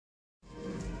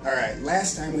Alright,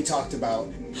 last time we talked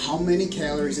about how many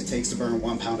calories it takes to burn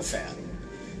 1 pound of fat.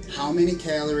 How many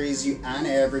calories on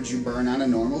average you burn on a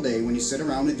normal day when you sit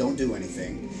around and don't do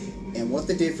anything. And what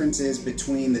the difference is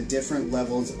between the different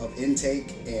levels of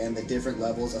intake and the different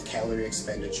levels of calorie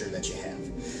expenditure that you have.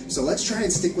 So let's try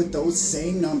and stick with those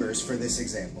same numbers for this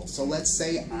example. So let's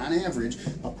say on average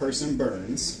a person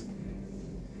burns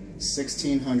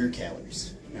 1,600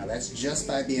 calories. Now that's just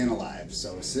by being alive.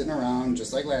 So sitting around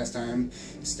just like last time,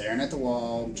 staring at the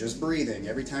wall, just breathing.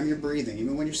 Every time you're breathing,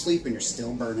 even when you're sleeping, you're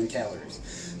still burning calories.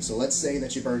 So let's say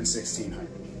that you burn 1,600.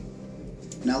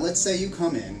 Now let's say you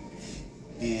come in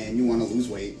and you want to lose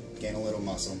weight, gain a little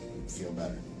muscle, feel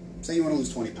better. Say you want to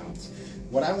lose 20 pounds.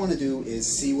 What I want to do is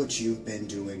see what you've been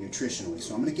doing nutritionally.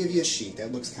 So I'm going to give you a sheet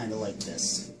that looks kind of like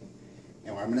this.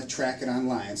 And I'm going to track it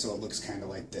online so it looks kind of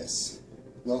like this.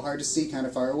 A little hard to see, kind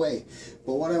of far away.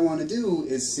 But what I want to do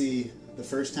is see the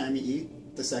first time you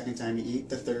eat, the second time you eat,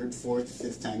 the third, fourth,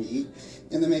 fifth time you eat,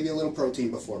 and then maybe a little protein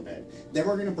before bed. Then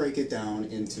we're going to break it down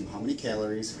into how many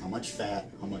calories, how much fat,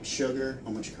 how much sugar,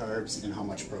 how much carbs, and how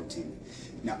much protein.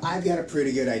 Now, I've got a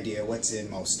pretty good idea what's in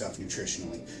most stuff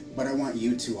nutritionally, but I want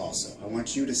you to also. I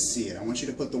want you to see it. I want you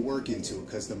to put the work into it,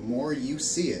 because the more you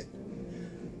see it,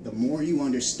 the more you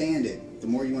understand it, the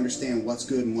more you understand what's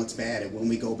good and what's bad, and when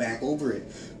we go back over it,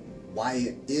 why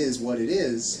it is what it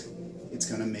is, it's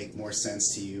going to make more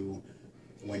sense to you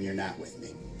when you're not with me.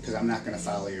 Because I'm not going to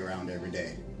follow you around every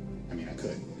day. I mean, I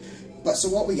could. But so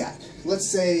what we got? Let's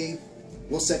say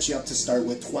we'll set you up to start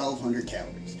with 1,200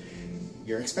 calories.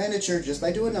 Your expenditure just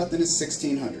by doing nothing is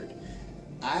 1,600.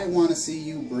 I want to see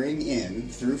you bring in,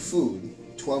 through food,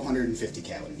 1,250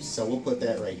 calories. So we'll put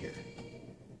that right here.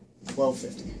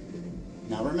 1,250.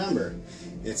 Now remember,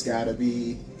 it's got to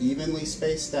be evenly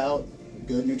spaced out,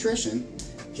 good nutrition,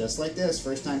 just like this,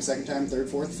 first time, second time, third,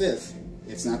 fourth, fifth.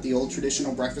 It's not the old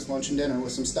traditional breakfast, lunch, and dinner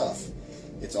with some stuff.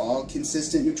 It's all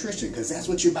consistent nutrition, because that's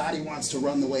what your body wants to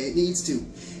run the way it needs to.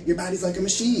 Your body's like a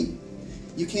machine.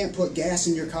 You can't put gas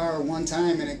in your car one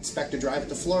time and expect to drive it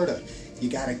to Florida. You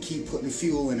got to keep putting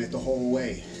fuel in it the whole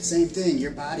way. Same thing,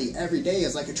 your body every day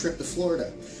is like a trip to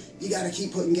Florida. You got to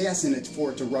keep putting gas in it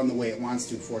for it to run the way it wants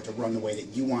to, for it to run the way that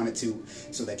you want it to,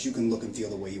 so that you can look and feel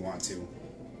the way you want to.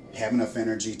 Have enough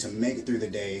energy to make it through the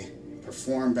day,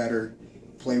 perform better,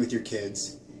 play with your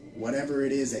kids. Whatever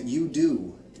it is that you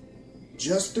do,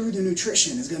 just through the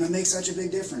nutrition is going to make such a big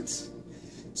difference.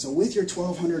 So with your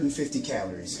 1,250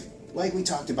 calories, like we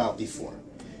talked about before,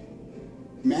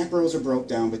 macros are broke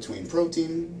down between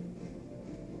protein,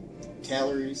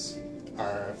 calories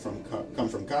come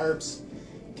from carbs,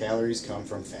 calories come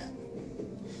from fat.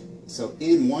 So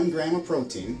in 1 gram of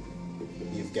protein,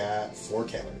 you've got 4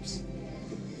 calories.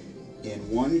 In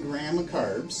 1 gram of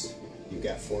carbs, you've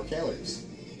got 4 calories.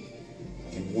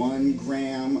 In 1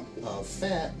 gram of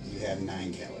fat, you have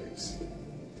 9 calories.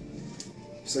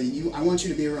 So I want you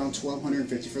to be around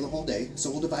 1,250 for the whole day. So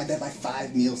we'll divide that by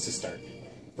 5 meals to start.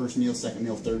 First meal, second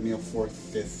meal, third meal, fourth,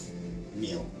 fifth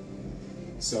meal.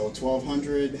 So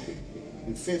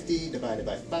 1,250 divided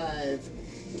by 5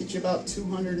 gets you about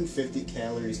 250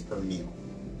 calories per meal.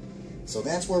 So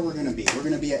that's where we're going to be. We're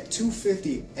going to be at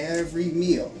 250 every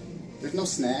meal. There's no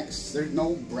snacks, there's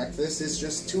no breakfast, it's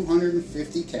just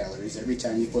 250 calories every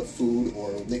time you put food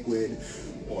or liquid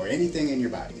or anything in your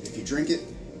body. If you drink it,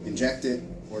 inject it,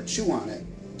 or chew on it,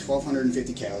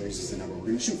 1,250 calories is the number we're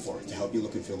going to shoot for to help you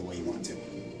look and feel the way you want to.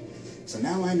 So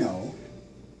now I know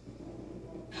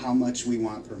how much we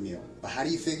want per meal. But how do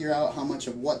you figure out how much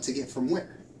of what to get from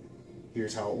where?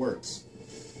 Here's how it works.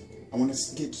 I want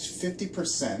to get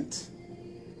 50%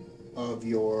 of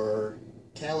your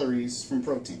calories from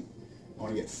protein. I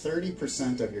want to get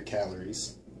 30% of your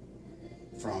calories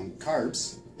from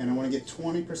carbs, and I want to get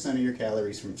 20% of your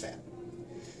calories from fat.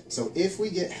 So if we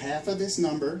get half of this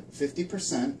number,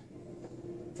 50%,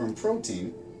 from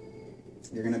protein,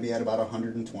 you're going to be at about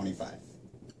 125.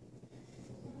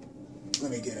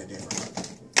 Let me get a different one.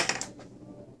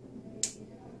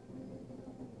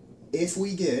 If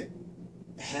we get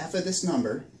half of this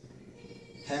number,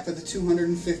 half of the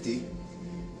 250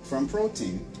 from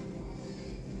protein,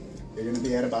 you're going to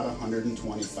be at about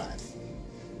 125.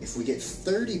 If we get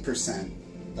 30%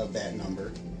 of that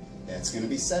number, that's going to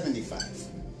be 75.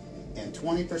 And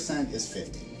 20% is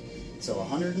 50. So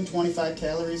 125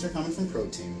 calories are coming from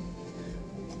protein,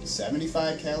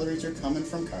 75 calories are coming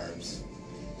from carbs,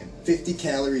 and 50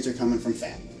 calories are coming from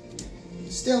fat.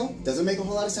 Still, doesn't make a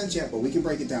whole lot of sense yet, but we can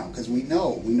break it down because we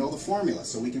know the formula,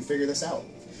 so we can figure this out.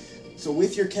 So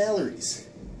with your calories,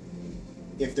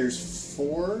 if there's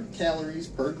 4 calories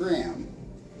per gram,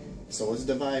 so let's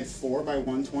divide 4 by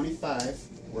 125,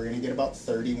 we're going to get about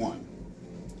 31.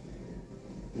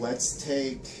 let's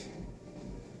take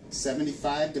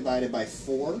 75 divided by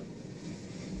 4.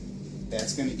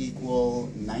 That's going to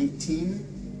equal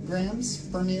 19 grams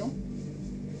per meal.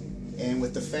 And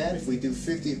with the fat, if we do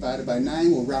 50 divided by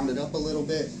 9, we'll round it up a little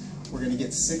bit. We're going to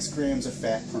get 6 grams of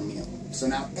fat per meal. So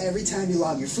now every time you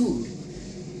log your food,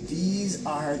 these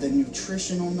are the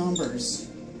nutritional numbers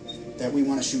that we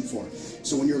want to shoot for.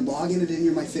 So when you're logging it in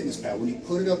your MyFitnessPal, when you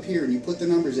put it up here and you put the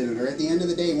numbers in it, or at the end of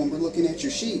the day when we're looking at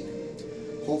your sheet,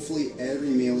 hopefully every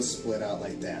meal is split out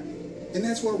like that. And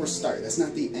that's where we'll start. That's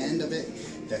not the end of it.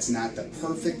 That's not the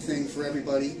perfect thing for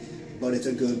everybody, but it's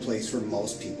a good place for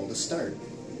most people to start.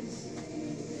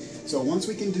 So once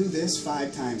we can do this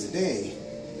 5 times a day,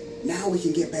 now we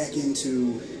can get back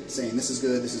into saying this is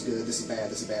good, this is good, this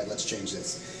is bad, let's change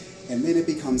this. And then it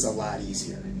becomes a lot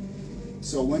easier.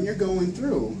 So when you're going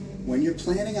through, when you're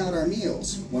planning out our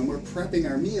meals, when we're prepping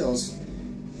our meals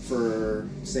for,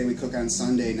 say we cook on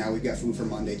Sunday, now we've got food for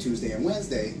Monday, Tuesday, and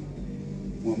Wednesday,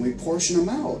 when we portion them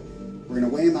out, we're going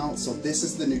to weigh them out, so this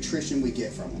is the nutrition we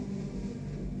get from them.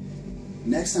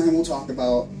 Next time we'll talk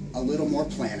about a little more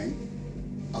planning,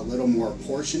 a little more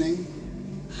portioning,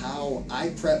 how I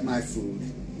prep my food,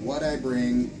 what I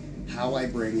bring, how I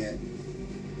bring it.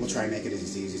 We'll try and make it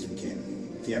as easy as we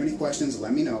can. If you have any questions,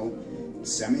 let me know.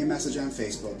 Send me a message on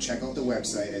Facebook. Check out the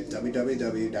website at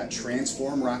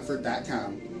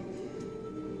www.transformrockford.com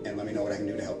and let me know what I can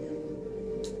do to help you.